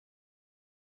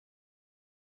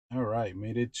All right,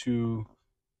 made it to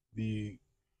the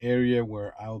area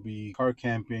where I'll be car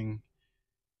camping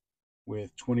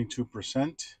with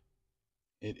 22%.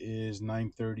 It is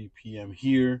 9:30 p.m.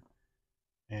 here,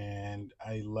 and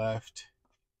I left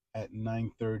at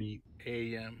 9:30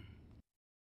 a.m.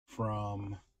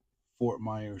 from Fort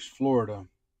Myers, Florida.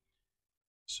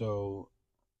 So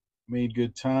made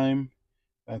good time.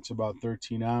 That's about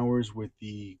 13 hours with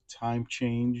the time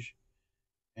change.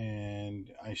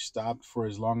 And I stopped for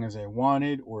as long as I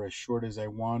wanted or as short as I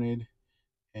wanted.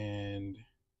 And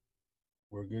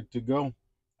we're good to go.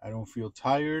 I don't feel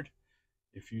tired.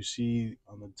 If you see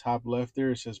on the top left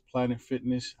there, it says Planet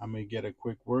Fitness. I may get a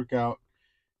quick workout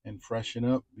and freshen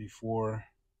up before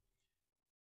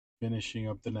finishing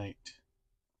up the night.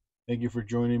 Thank you for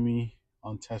joining me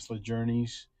on Tesla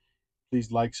Journeys.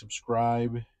 Please like,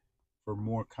 subscribe for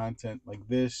more content like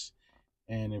this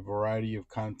and a variety of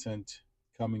content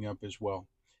coming up as well.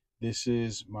 This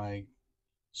is my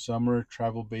summer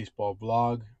travel baseball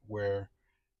vlog where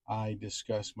I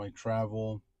discuss my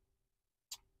travel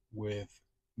with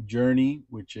Journey,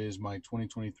 which is my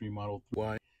 2023 Model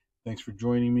 3Y. Thanks for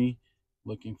joining me.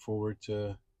 Looking forward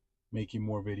to making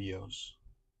more videos.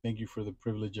 Thank you for the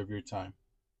privilege of your time.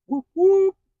 Whoop,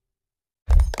 whoop.